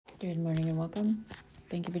Good morning and welcome.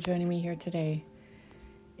 Thank you for joining me here today.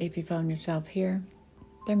 If you found yourself here,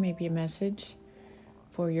 there may be a message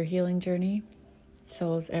for your healing journey,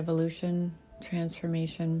 soul's evolution,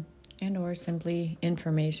 transformation, and or simply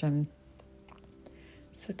information.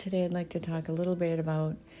 So today I'd like to talk a little bit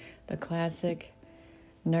about the classic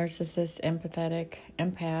narcissist, empathetic,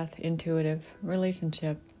 empath, intuitive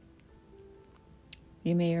relationship.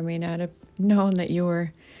 You may or may not have known that you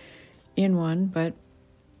were in one, but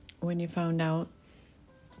when you found out,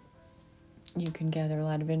 you can gather a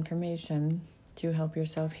lot of information to help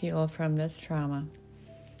yourself heal from this trauma.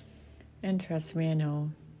 And trust me, I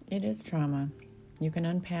know it is trauma. You can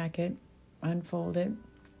unpack it, unfold it,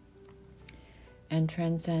 and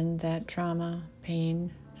transcend that trauma,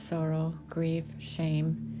 pain, sorrow, grief,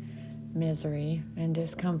 shame, misery, and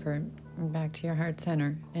discomfort back to your heart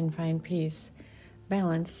center and find peace,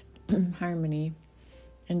 balance, harmony,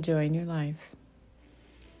 and joy in your life.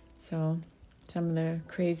 So some of the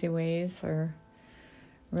crazy ways are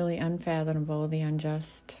really unfathomable, the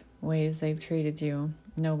unjust ways they've treated you.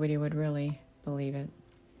 Nobody would really believe it.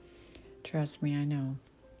 Trust me, I know.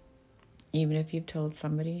 Even if you've told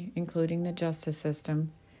somebody, including the justice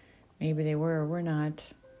system, maybe they were or were not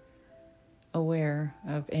aware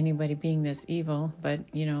of anybody being this evil, but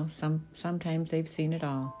sometimes they've seen it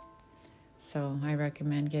all. So I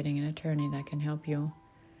recommend getting an attorney that can help you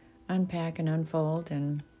unpack and unfold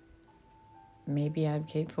and maybe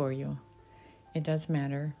advocate for you. It does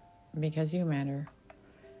matter because you matter.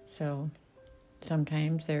 So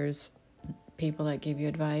sometimes there's people that give you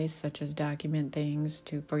advice, such as document things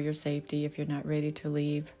for your safety if you're not ready to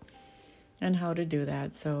leave, and how to do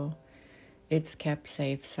that so it's kept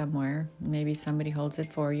safe somewhere. Maybe somebody holds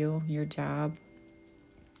it for you, your job,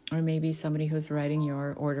 or maybe somebody who's writing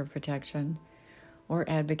your order of protection, or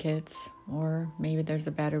advocates, or maybe there's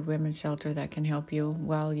a battered women's shelter that can help you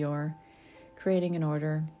while you're creating an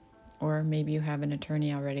order, or maybe you have an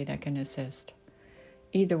attorney already that can assist.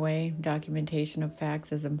 Either way, documentation of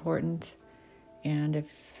facts is important, and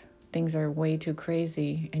if things are way too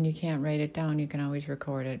crazy and you can't write it down, you can always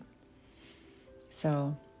record it.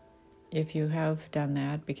 So if you have done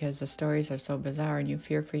that because the stories are so bizarre and you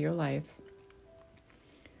fear for your life,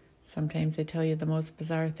 sometimes they tell you the most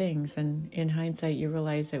bizarre things, and in hindsight you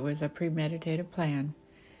realize it was a premeditated plan.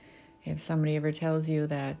 If somebody ever tells you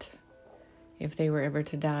that if they were ever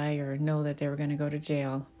to die or know that they were going to go to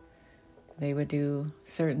jail, they would do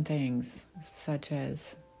certain things, such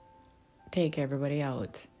as take everybody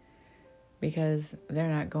out, because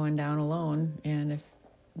they're not going down alone, and if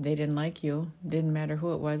they didn't like you, didn't matter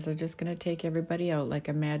who it was, they're just going to take everybody out like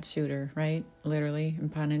a mad shooter, right? Literally,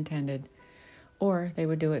 and pun intended. Or they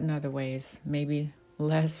would do it in other ways, maybe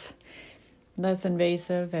less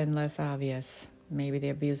invasive and less obvious. Maybe they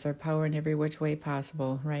abuse their power in every which way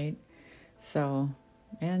possible, right? So,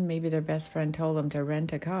 and maybe their best friend told them to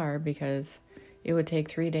rent a car because it would take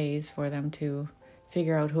 3 days for them to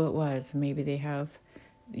figure out who it was. Maybe they have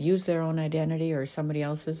used their own identity or somebody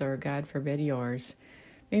else's, or God forbid yours.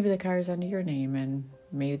 Maybe the car is under your name and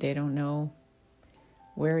maybe they don't know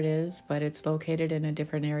where it is, but it's located in a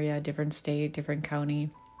different area, different state, different county.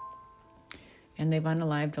 And they've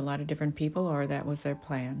unalived a lot of different people, or that was their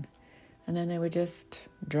plan. And then they would just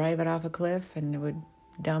drive it off a cliff and it would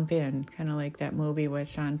dump in, kind of like that movie with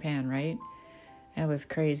Sean Penn, right? That was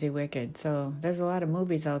crazy wicked. So there's a lot of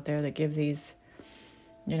movies out there that give these,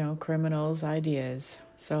 criminals ideas.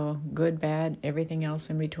 So good, bad, everything else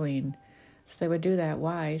in between. So they would do that.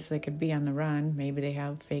 Why? So they could be on the run. Maybe they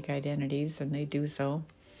have fake identities and they do so.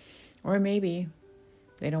 Or maybe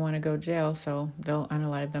they don't want to go to jail, so they'll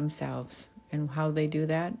unalive themselves. And how they do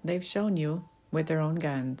that, they've shown you with their own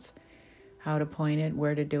guns. How to point it,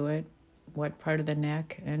 where to do it, what part of the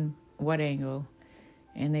neck, and what angle.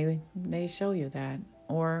 And they show you that.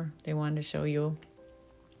 Or they want to show you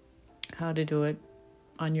how to do it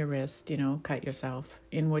on your wrist, cut yourself,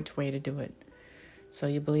 in which way to do it. So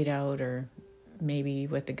you bleed out, or maybe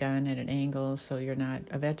with the gun at an angle so you're not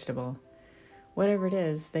a vegetable. Whatever it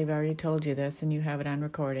is, they've already told you this and you have it on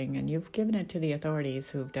recording and you've given it to the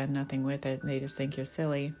authorities who've done nothing with it. They just think you're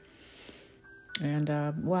silly. And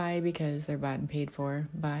why? Because they're bought and paid for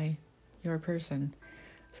by your person.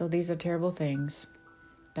 So these are terrible things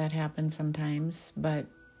that happen sometimes, but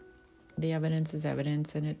the evidence is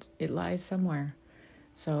evidence and it lies somewhere.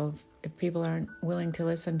 So if people aren't willing to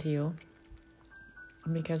listen to you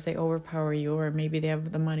because they overpower you, or maybe they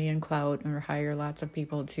have the money and clout, or hire lots of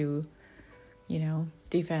people to,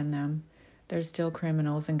 defend them, there's still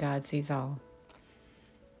criminals, and God sees all.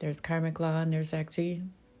 There's karmic law and there's actually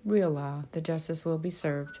real law. The justice will be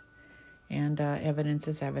served. And evidence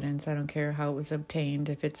is evidence. I don't care how it was obtained.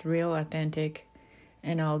 If it's real, authentic,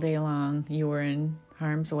 and all day long you were in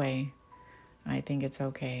harm's way, I think it's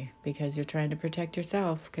okay, because you're trying to protect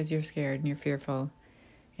yourself because you're scared and you're fearful.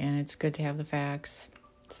 And it's good to have the facts.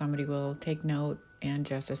 Somebody will take note and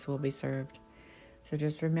justice will be served. So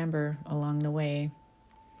just remember along the way,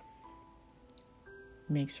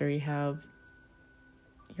 make sure you have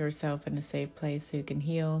yourself in a safe place so you can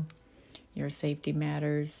heal. Your safety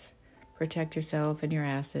matters. Protect yourself and your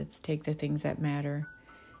assets. Take the things that matter.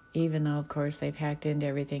 Even though, of course, they've hacked into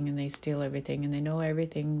everything and they steal everything and they know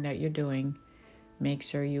everything that you're doing, make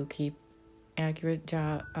sure you keep accurate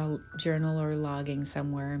journal or logging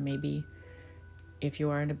somewhere. Maybe if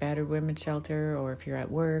you are in a battered women's shelter or if you're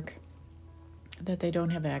at work, that they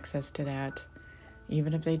don't have access to that.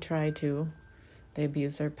 Even if they try to, they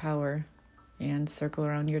abuse their power and circle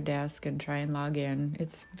around your desk and try and log in.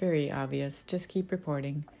 It's very obvious. Just keep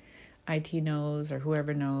reporting. IT knows, or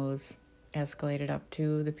whoever knows. Escalate it up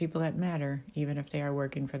to the people that matter, even if they are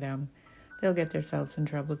working for them. They'll get themselves in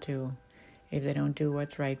trouble too if they don't do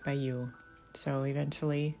what's right by you. So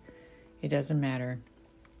eventually, it doesn't matter.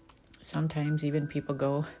 Sometimes even people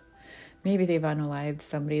go, maybe they've unalived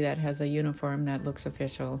somebody that has a uniform that looks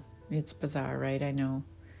official. It's bizarre, right? I know.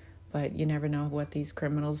 But you never know what these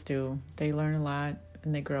criminals do. They learn a lot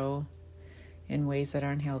and they grow in ways that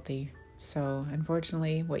aren't healthy. So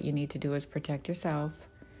unfortunately, what you need to do is protect yourself.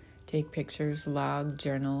 Take pictures, log,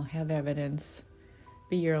 journal, have evidence.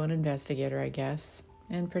 Be your own investigator, I guess.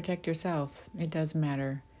 And protect yourself. It does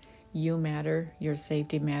matter. You matter. Your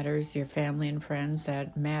safety matters. Your family and friends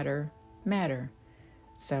that matter.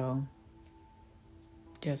 So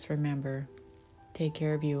just remember, take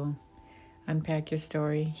care of you. Unpack your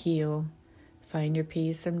story, heal, find your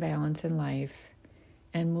peace and balance in life,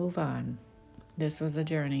 and move on. This was a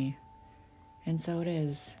journey, and so it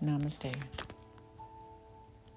is. Namaste.